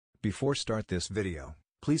Before start this video,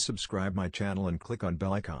 please subscribe my channel and click on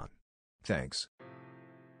bell icon. Thanks.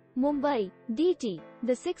 Mumbai, DT.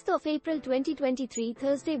 The 6th of April 2023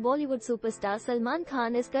 Thursday Bollywood superstar Salman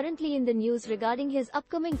Khan is currently in the news regarding his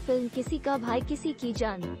upcoming film Kisi ka Bhai Kisi ki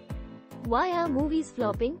Jaan. Why are movies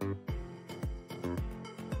flopping?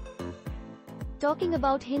 Talking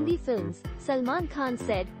about Hindi films, Salman Khan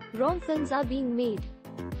said, "Wrong films are being made.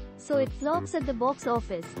 So it flops at the box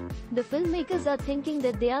office. The filmmakers are thinking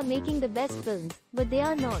that they are making the best films, but they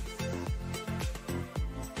are not.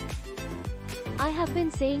 I have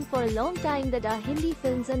been saying for a long time that our Hindi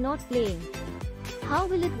films are not playing. How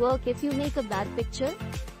will it work if you make a bad picture?"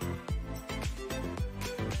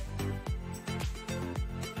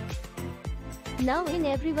 Now in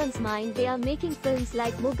everyone's mind they are making films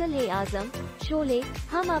like Mughal-e-Azam, Sholay,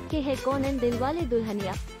 Aapke and Dilwale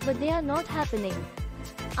Dulhania, but they are not happening.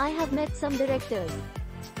 I have met some directors.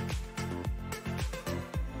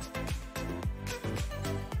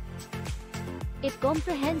 It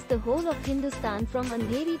comprehends the whole of Hindustan from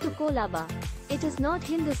Andheri to Colaba. It is not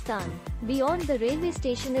Hindustan. Beyond the railway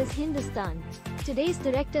station is Hindustan. Today's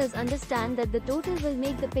directors understand that the total will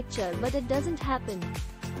make the picture, but it doesn't happen.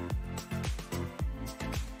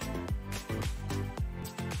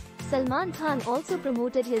 Salman Khan also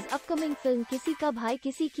promoted his upcoming film Kisi ka Bhai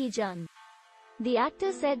Kisi ki Jaan. The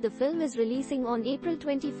actor said the film is releasing on April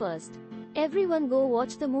 21st. Everyone go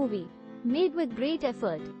watch the movie. Made with great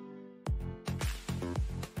effort.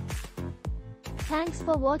 Thanks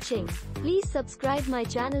for watching. Please subscribe my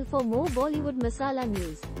channel for more Bollywood Masala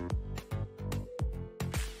news.